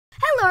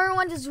Hello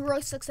everyone, this is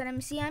Roy6 at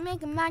MC. I'm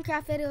making a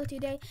Minecraft video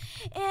today,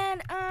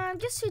 and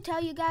just to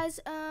tell you guys,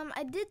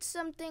 I did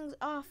some things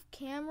off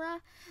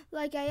camera.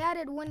 Like I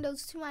added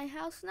windows to my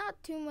house,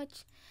 not too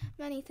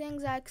many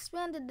things. I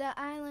expanded the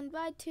island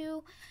by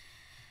 2.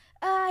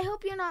 I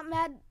hope you're not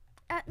mad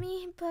at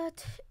me,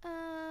 but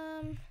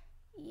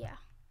yeah,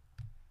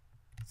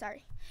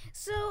 sorry.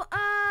 So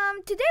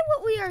today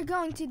what we are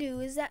going to do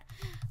is that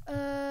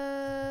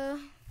we're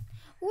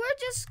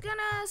just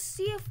gonna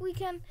see if we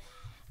can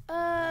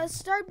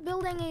start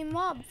building a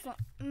mob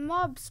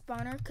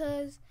spawner,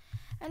 because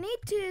I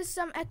need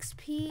some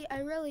XP, I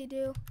really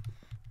do.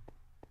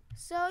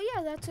 So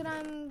yeah, that's what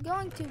I'm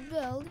going to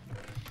build.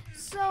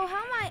 So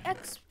how my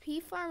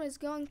XP farm is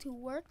going to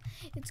work,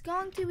 it's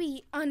going to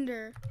be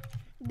under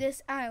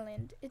this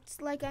island.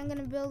 It's like I'm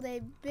gonna build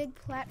a big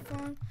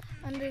platform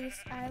under this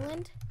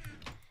island.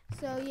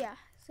 So yeah,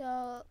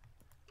 so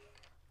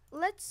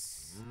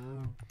let's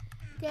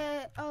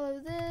get all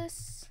of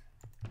this.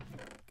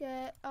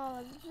 Get all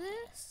of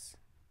this,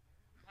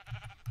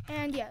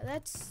 and yeah,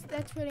 that's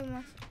pretty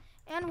much.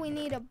 And we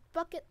need a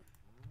bucket,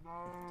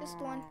 just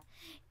one.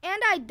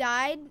 And I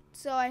died,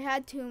 so I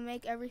had to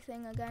make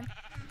everything again.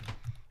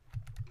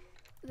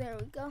 There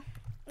we go.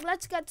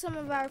 Let's get some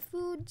of our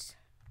foods.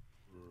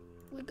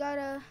 We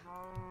gotta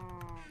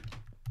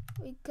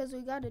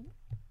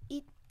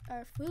eat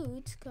our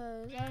foods,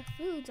 because our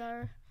foods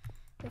are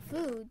the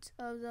foods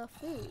of the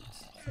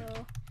foods.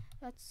 So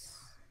that's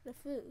the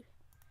food.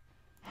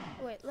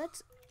 Wait,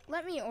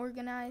 let me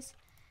organize.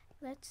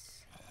 There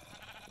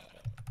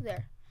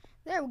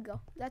we go.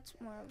 That's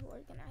more of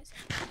organizing.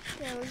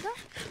 There we go.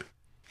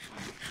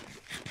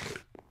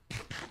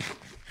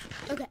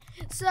 Okay,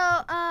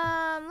 so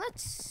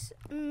let's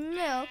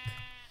milk.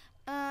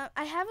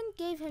 I haven't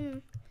gave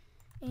him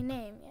a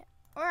name yet,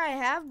 or I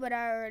have, but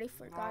I already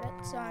forgot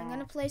it. So I'm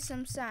gonna place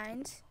some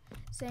signs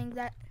saying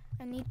that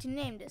I need to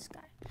name this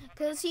guy,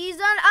 because he's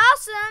an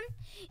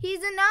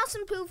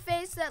awesome poo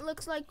face that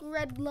looks like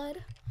red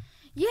blood.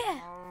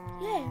 Yeah,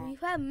 you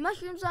have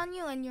mushrooms on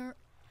you and you're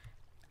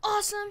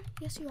awesome.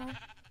 Yes, you are.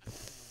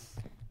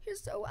 You're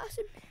so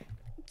awesome.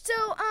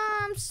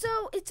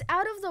 So it's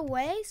out of the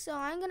way, so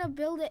I'm gonna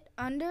build it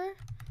under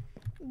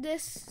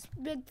this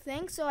big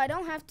thing, so I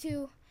don't have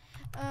to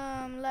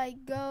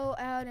like go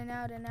out and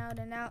out and out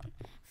and out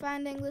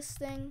finding this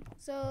thing.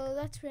 So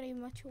that's pretty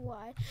much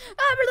why.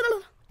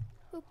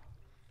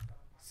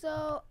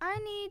 So I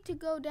need to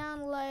go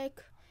down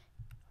like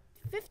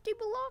 50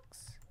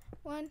 blocks.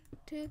 1,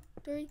 2,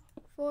 3,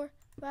 4,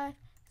 5,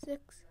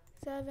 6,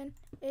 7,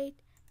 8,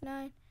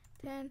 9,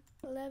 10,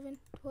 11,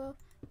 12,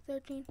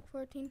 13,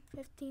 14,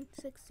 15,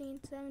 16,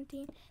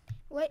 17.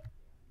 Wait.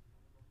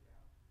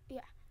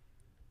 Yeah.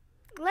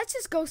 Let's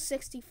just go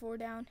 64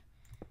 down.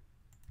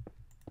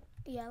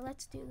 Yeah,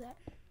 let's do that.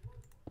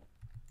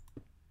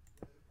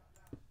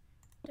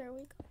 There we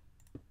go.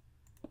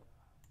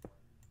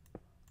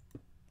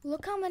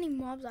 Look how many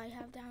mobs I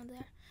have down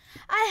there.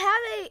 I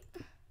have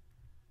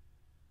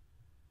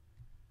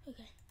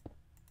okay.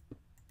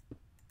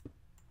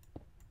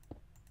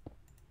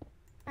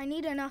 I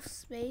need enough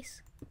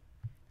space.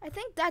 I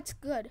think that's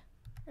good.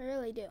 I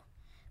really do.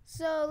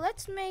 So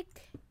let's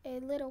make a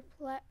little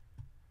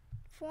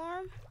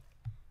platform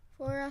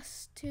for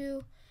us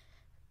to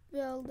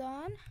build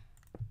on.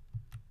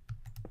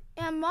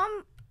 And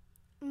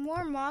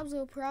more mobs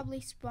will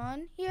probably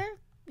spawn here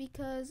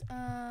because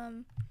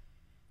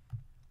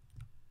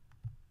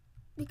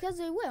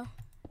they will.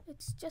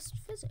 It's just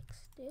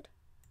physics, dude.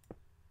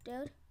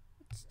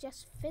 It's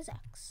just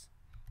physics.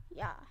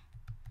 Yeah.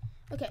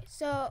 Okay,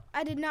 so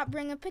I did not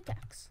bring a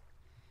pickaxe,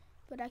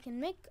 but I can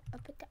make a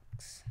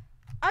pickaxe.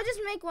 I'll just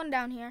make one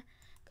down here,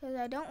 because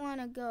I don't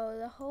want to go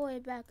the whole way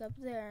back up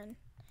there and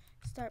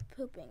start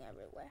pooping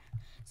everywhere.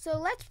 So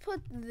let's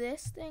put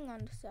this thing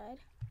on the side.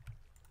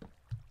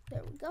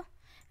 There we go.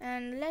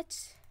 And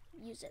let's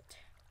use it.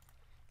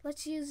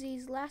 Let's use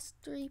these last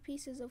 3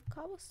 pieces of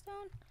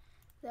cobblestone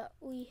that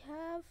we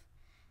have.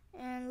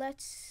 And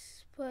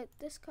let's put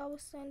this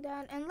cobblestone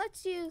down. And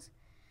let's use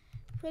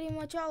pretty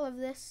much all of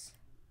this.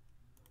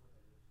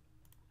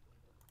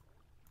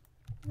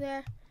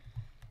 There.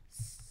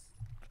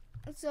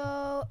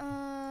 So,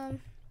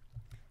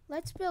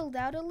 let's build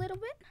out a little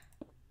bit.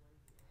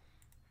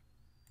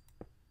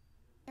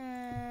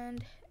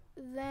 And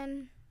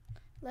then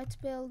let's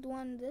build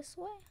one this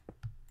way.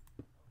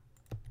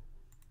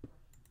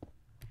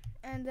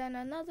 And then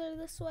another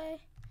this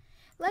way.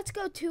 Let's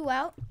go 2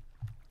 out,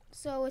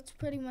 so it's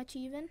pretty much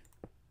even.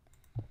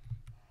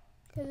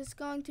 Because it's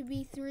going to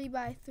be 3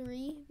 by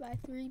 3 by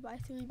 3 by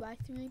 3 by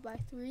 3 by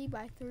 3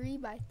 by 3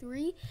 by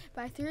 3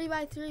 by 3 by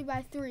 3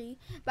 by 3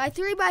 by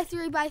 3 by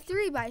 3 by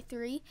 3 by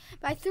 3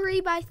 by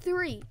 3 by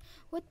 3.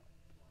 What?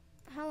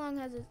 How long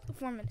has it?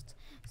 4 minutes.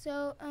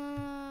 So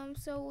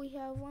so we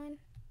have 1,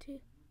 2.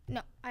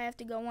 No, I have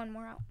to go 1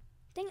 more out.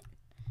 Dang it!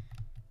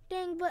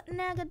 Dang butt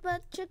nugget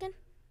butt chicken.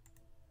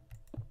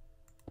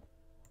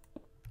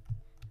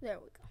 There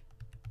we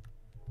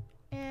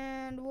go.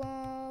 And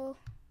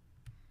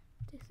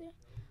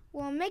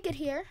we'll make it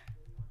here.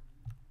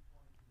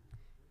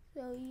 So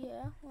So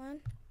yeah, 1,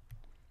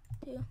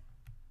 2,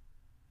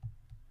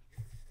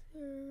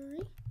 3.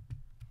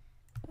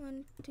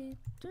 1, 2,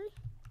 3.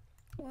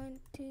 1,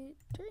 2,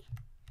 3.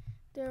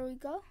 There we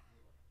go.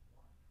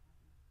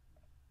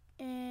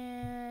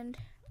 And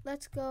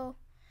let's go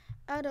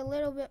out a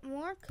little bit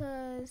more,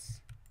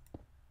 cause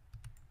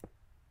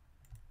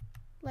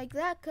like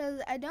that,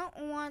 cause I don't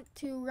want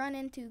to run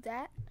into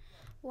that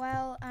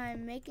while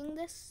I'm making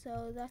this,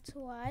 so that's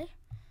why.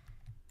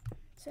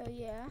 So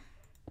yeah,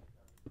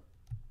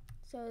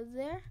 so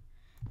there,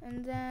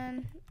 and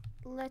then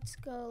let's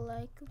go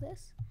like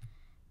this.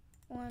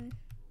 1,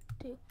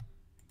 2,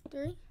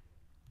 3.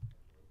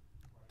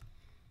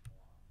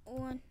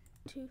 1,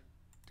 2,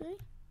 3,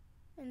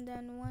 and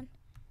then 1,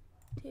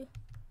 2,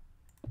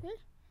 3,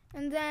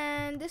 and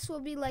then this will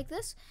be like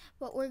this,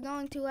 but we're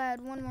going to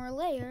add one more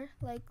layer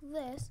like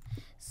this,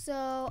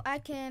 so I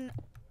can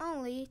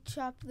only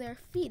chop their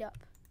feet up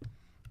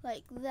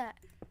like that.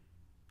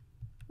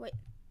 Wait,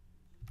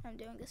 I'm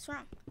doing this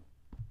wrong.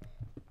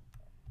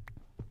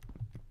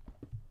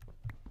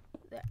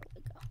 There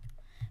we go.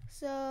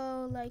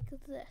 So like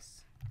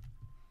this.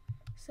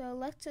 So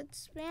let's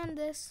expand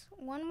this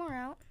one more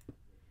out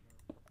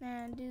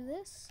and do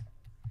this,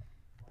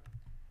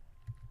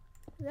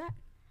 that,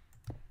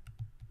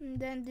 and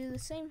then do the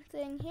same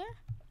thing here.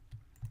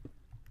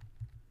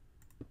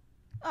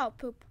 Oh,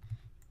 poop.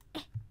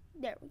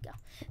 There we go.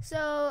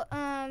 So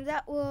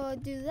that will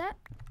do that,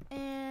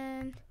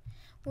 and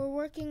we're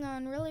working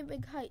on really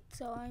big height,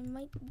 so I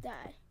might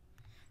die.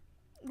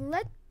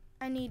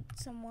 I need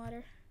some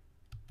water.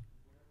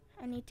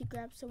 I need to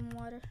grab some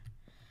water.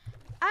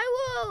 I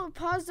will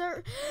pause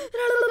there.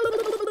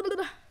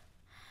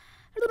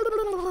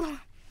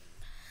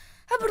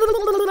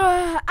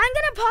 I'm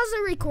gonna pause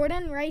the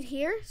recording right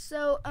here.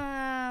 So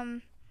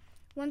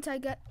once I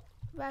get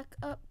back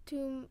up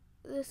to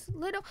this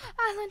little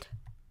island.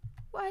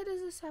 Why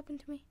does this happen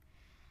to me?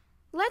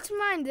 Let's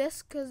mine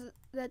this, cause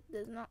that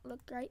does not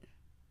look right.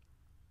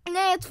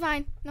 Nah, it's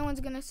fine. No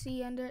one's gonna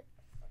see under it.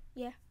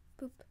 Yeah,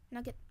 poop,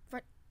 nugget,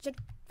 fart,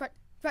 chicken, fart,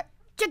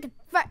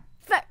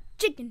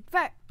 chicken,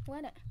 fart.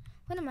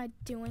 What am I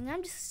doing?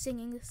 I'm just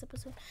singing this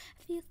episode.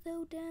 I feel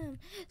so dumb.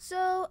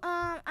 So,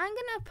 I'm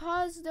gonna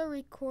pause the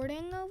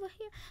recording over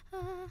here.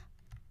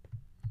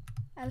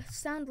 I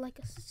sound like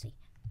a sissy.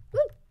 Woo!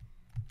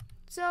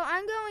 So,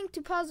 I'm going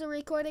to pause the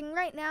recording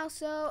right now.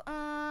 So,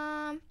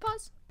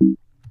 pause.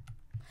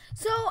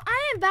 So,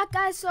 I am back,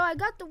 guys. So, I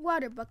got the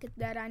water bucket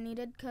that I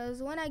needed,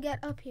 because when I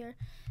get up here,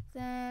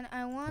 then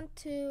I want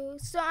to...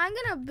 So, I'm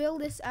gonna build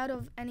this out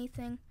of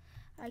anything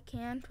I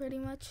can, pretty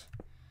much.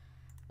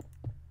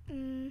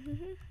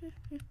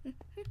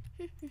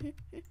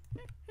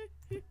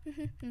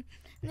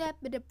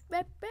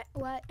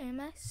 Why am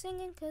I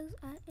singing? Cause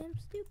I am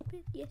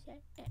stupid. Yes,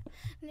 I am.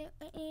 No,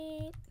 I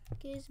ain't.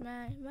 Cause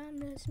my mom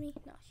loves me.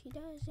 No, she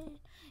doesn't.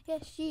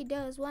 Yes, she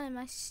does. Why am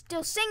I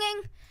still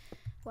singing?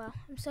 Wow,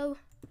 I'm so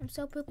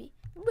poopy.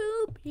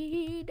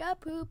 Boopy da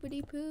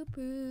poopity poop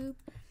poop.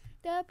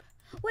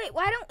 Wait,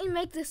 why don't we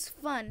make this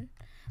fun?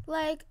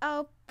 Like,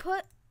 I'll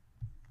put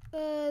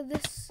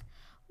this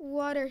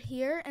water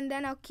here, and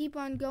then I'll keep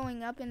on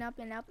going up and up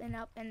and up and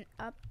up and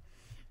up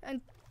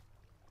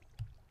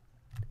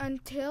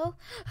until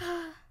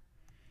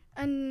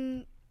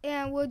and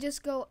we'll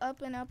just go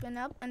up and up and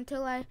up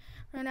until I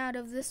run out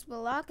of this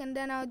block, and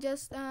then I'll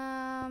just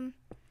pile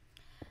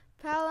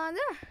on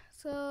there.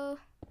 So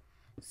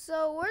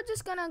we're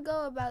just gonna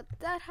go about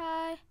that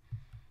high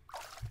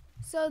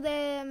so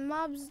the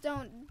mobs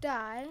don't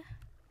die.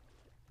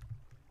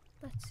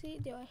 Let's see,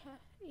 do I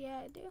have? Yeah,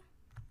 I do.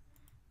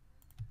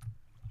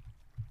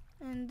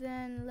 And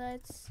then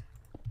let's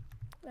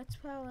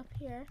pile up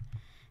here,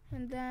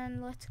 and then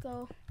let's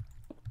go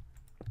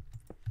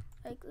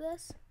like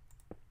this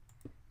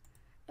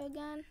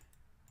again.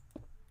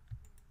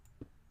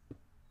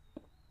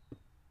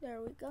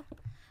 There we go.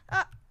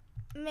 Ah,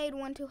 made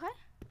one too high.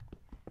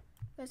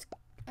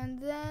 And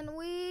then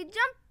we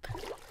jump.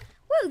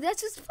 Woo,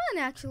 this is fun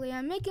actually.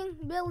 I'm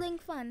making building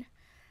fun.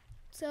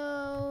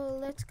 So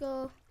let's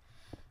go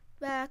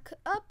back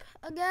up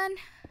again.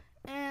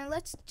 And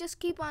let's just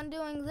keep on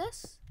doing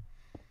this,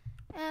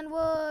 and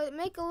we'll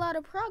make a lot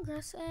of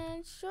progress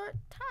in short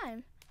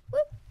time.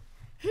 Woo!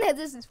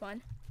 This is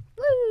fun.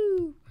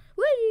 Woo!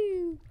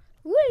 Woo!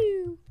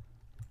 Woo!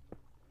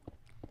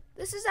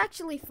 This is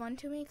actually fun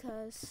to me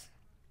because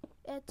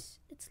it's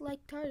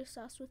like tartar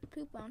sauce with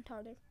poop on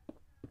tartar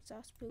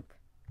sauce poop.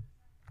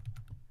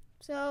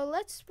 So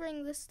let's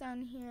bring this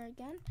down here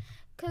again,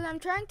 because I'm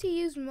trying to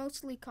use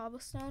mostly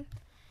cobblestone,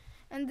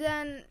 and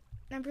then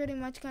I'm pretty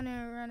much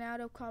gonna run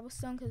out of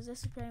cobblestone, because this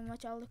is pretty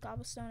much all the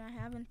cobblestone I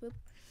have in poop.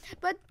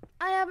 But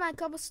I have my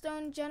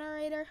cobblestone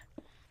generator.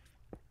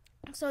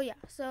 So yeah,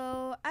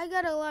 so I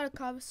got a lot of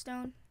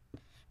cobblestone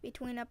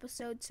between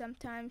episodes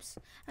sometimes.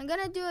 I'm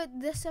gonna do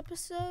it this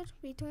episode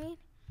between,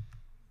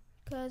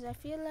 because I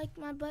feel like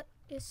my butt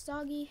is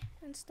soggy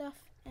and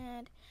stuff.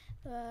 And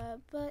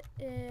but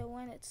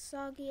when it's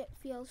soggy, it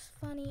feels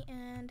funny.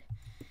 And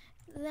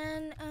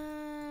then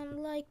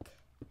like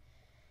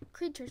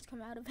creatures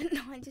come out of it.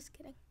 No, I'm just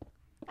kidding.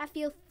 I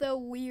feel so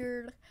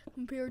weird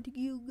compared to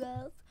you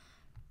guys.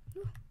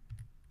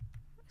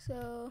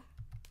 So,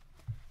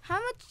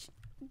 how much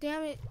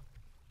damage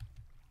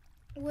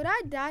would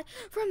I die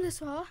from this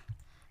fall?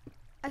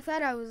 I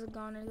thought I was a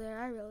goner there.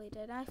 I really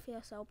did. I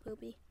feel so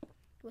poopy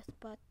with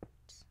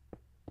butts.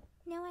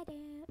 No, I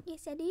don't.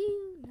 Yes, I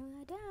do. No,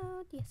 I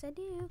don't. Yes, I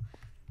do.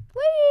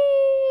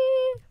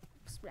 Whee!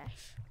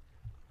 Splash.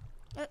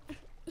 I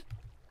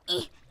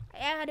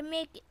had to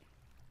make it.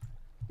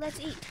 Let's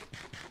eat.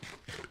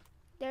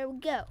 There we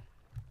go.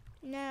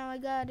 Now I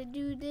gotta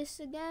do this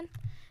again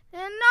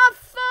and not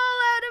fall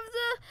out of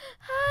the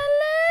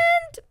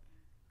island.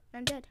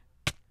 I'm dead.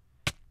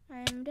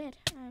 I am dead.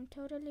 I'm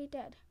totally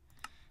dead.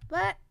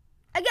 But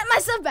I get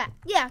myself back.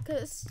 Yeah,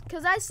 cause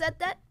I said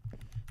that.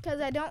 Cause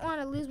I don't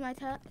want to lose my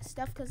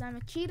stuff. Cause I'm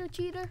a cheater,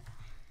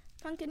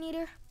 pumpkin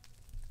eater.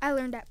 I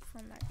learned that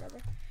from my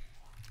brother.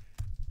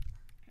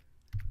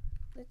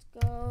 Let's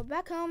go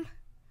back home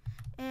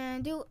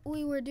and do what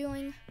we were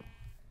doing.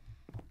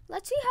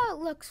 Let's see how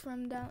it looks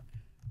from down.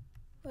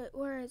 Wait,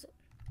 where is it?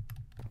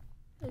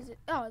 Is it?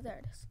 Oh, there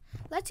it is.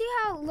 Let's see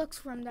how it looks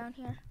from down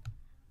here.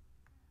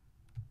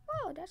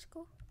 Oh, that's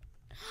cool.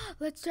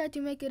 Let's try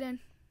to make it in.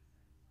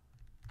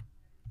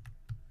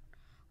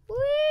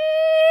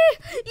 Whee!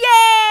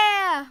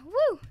 Yeah!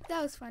 Woo!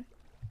 That was fun.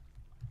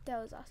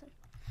 That was awesome.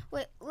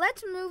 Wait,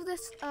 let's move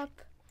this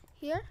up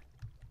here.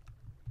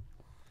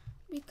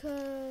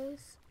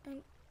 Because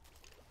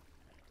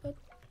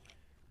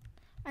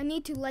I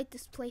need to light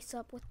this place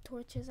up with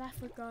torches. I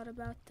forgot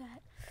about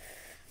that.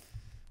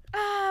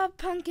 Ah,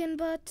 pumpkin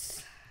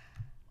butts.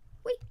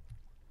 Whee!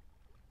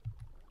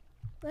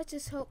 Let's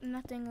just hope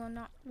nothing will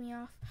knock me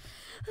off.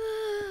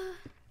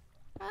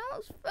 I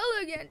almost fell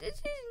again. This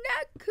is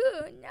not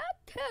cool. Not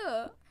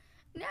cool.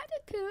 Not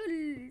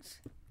cool.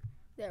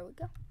 There we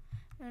go.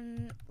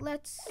 And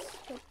let's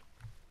put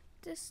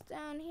this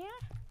down here.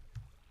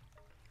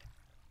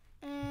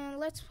 And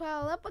let's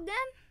pile up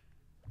again.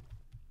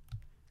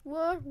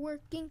 We're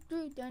working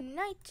through the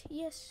night.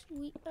 Yes,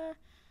 we are.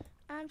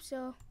 I'm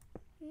so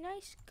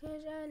nice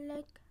because I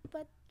like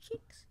butt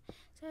cheeks.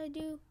 So I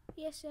do.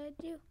 Yes, I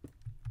do.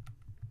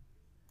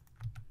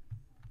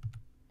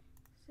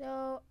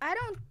 So I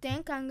don't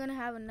think I'm going to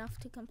have enough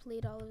to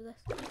complete all of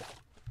this.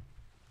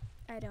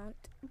 I don't.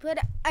 But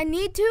I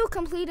need to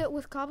complete it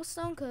with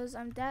cobblestone because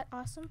I'm that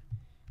awesome.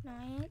 No,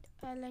 I ain't.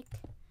 I like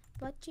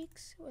butt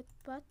cheeks with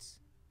butts.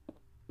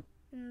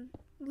 And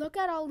look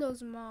at all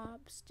those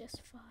mobs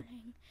just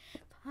falling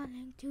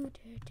to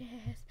their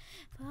death,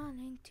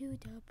 falling to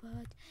the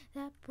butt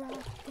that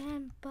brought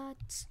them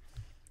butts.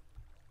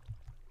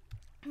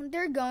 And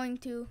they're going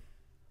to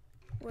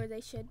where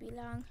they should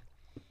belong,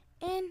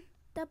 in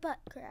the butt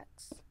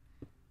cracks.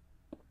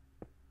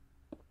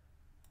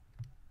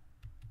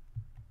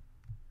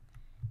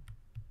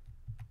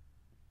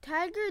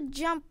 Tiger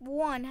Jump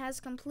 1 has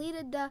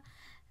completed the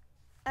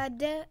I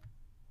don't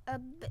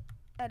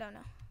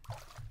know.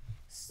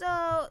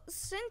 So,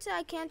 since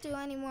I can't do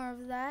any more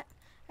of that,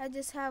 I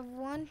just have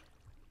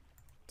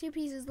 2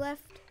 pieces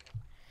left.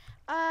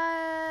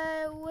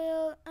 I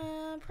will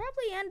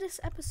probably end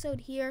this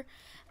episode here.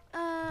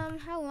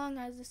 How long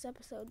has this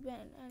episode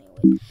been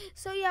anyways?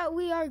 So yeah,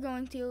 we are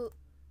going to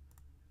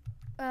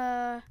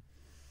end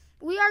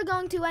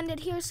it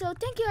here. So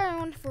thank you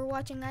everyone for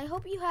watching. I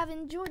hope you have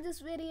enjoyed this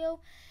video.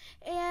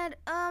 And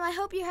I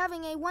hope you're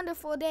having a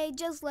wonderful day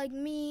just like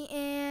me.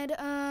 And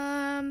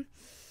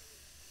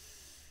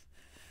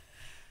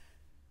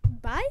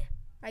bye,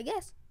 I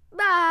guess.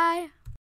 Bye.